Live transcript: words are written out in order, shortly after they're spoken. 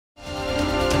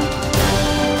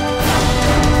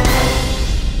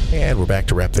we're back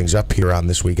to wrap things up here on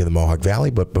This Week in the Mohawk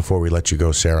Valley. But before we let you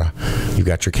go, Sarah, you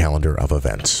got your calendar of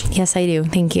events. Yes, I do.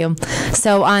 Thank you.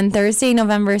 So on Thursday,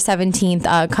 November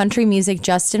 17th, country music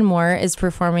Justin Moore is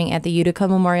performing at the Utica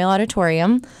Memorial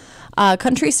Auditorium.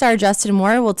 Country star Justin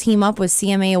Moore will team up with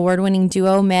CMA award-winning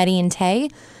duo Maddie and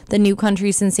Tay, the new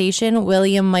country sensation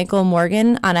William Michael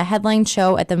Morgan, on a headline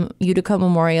show at the Utica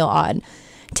Memorial Aud.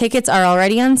 Tickets are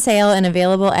already on sale and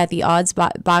available at the Aud's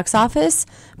box office,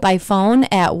 by phone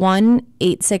at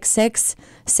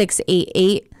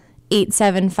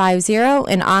 1-866-688-8750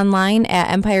 and online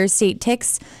at Empire State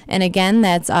Tix. And again,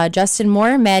 that's Justin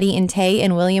Moore, Maddie and Tay,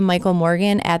 and William Michael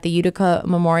Morgan at the Utica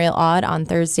Memorial Aud on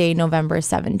Thursday, November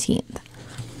 17th.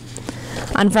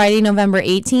 On Friday, November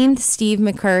 18th, Steve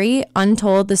McCurry,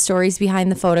 Untold: The Stories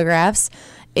Behind the Photographs,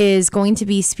 is going to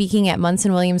be speaking at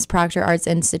Munson-Williams Proctor Arts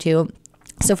Institute.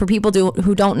 So for people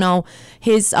who don't know,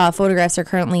 his photographs are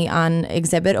currently on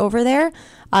exhibit over there.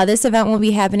 This event will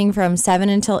be happening from 7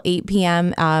 until 8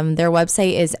 p.m. Their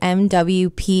website is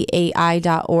mwpai.org.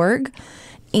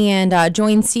 And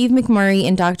join Steve McCurry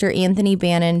and Dr. Anthony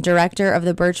Bannon, director of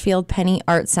the Birchfield Penny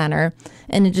Art Center,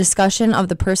 in a discussion of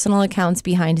the personal accounts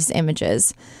behind his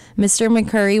images. Mr.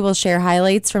 McCurry will share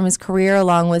highlights from his career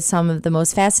along with some of the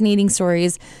most fascinating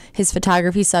stories his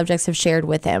photography subjects have shared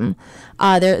with him.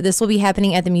 This will be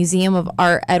happening at the Museum of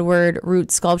Art Edward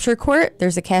Root Sculpture Court.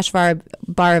 There's a cash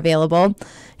bar available.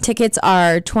 Tickets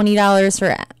are $20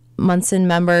 for Munson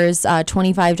members,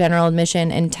 25 general admission,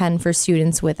 and 10 for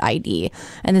students with ID.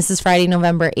 And this is Friday,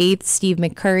 November 8th. Steve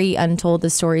McCurry, Untold: The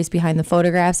Stories Behind the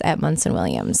Photographs at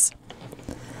Munson-Williams.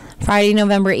 Friday,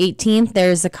 November 18th,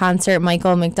 there's a concert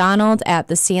Michael McDonald at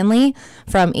the Stanley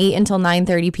from 8 until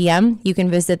 9:30 p.m. You can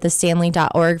visit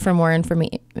thestanley.org for more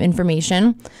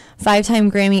information. Five-time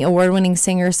Grammy award-winning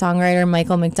singer-songwriter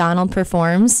Michael McDonald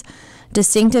performs.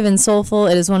 Distinctive and soulful,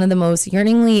 it is one of the most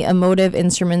yearningly emotive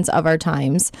instruments of our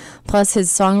times. Plus his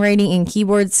songwriting and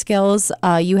keyboard skills,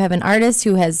 you have an artist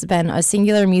who has been a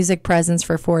singular music presence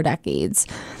for 4 decades.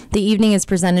 The evening is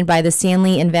presented by the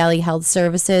Stanley and Valley Health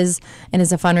Services and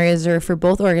is a fundraiser for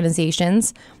both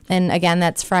organizations. And again,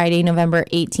 that's Friday, November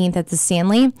 18th at the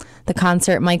Stanley. The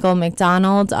concert, Michael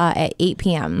McDonald, at 8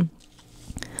 p.m.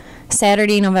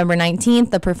 Saturday, November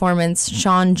 19th, the performance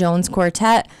Sean Jones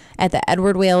Quartet at the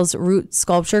Edward Wales Root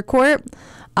Sculpture Court.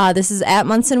 This is at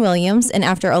Munson-Williams, and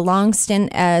after a long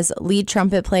stint as lead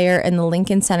trumpet player in the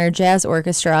Lincoln Center Jazz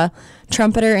Orchestra,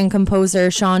 trumpeter and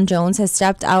composer Sean Jones has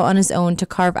stepped out on his own to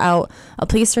carve out a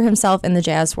place for himself in the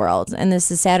jazz world. And this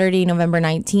is Saturday, November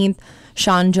 19th,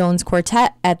 Sean Jones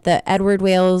Quartet at the Edward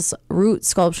Wales Root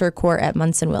Sculpture Court at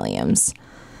Munson-Williams.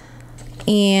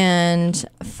 And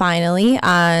finally,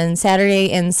 on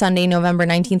Saturday and Sunday, November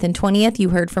 19th and 20th, you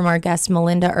heard from our guest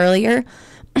Melinda earlier.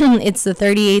 It's the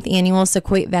 38th annual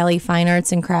Sauquoit Valley Fine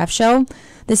Arts and Crafts Show.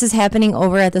 This is happening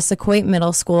over at the Sauquoit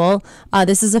Middle School.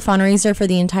 This is a fundraiser for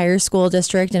the entire school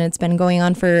district, and it's been going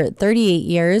on for 38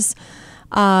 years.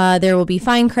 There will be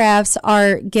fine crafts,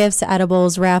 art, gifts,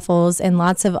 edibles, raffles, and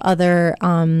lots of other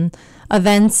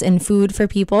events and food for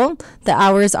people. The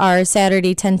hours are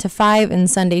Saturday 10 to 5 and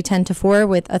Sunday 10 to 4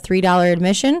 with a $3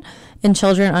 admission, and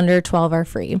children under 12 are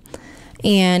free.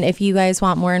 And if you guys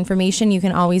want more information, you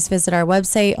can always visit our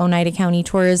website,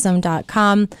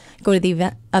 oneidacountytourism.com. Go to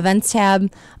the events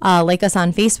tab. Like us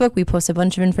on Facebook. We post a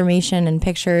bunch of information and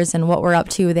pictures and what we're up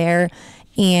to there.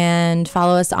 And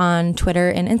follow us on Twitter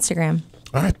and Instagram.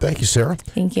 All right. Thank you, Sarah.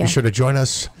 Thank you. Be sure to join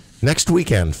us next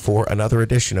weekend for another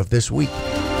edition of This Week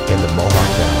in the Mohawk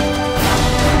Valley.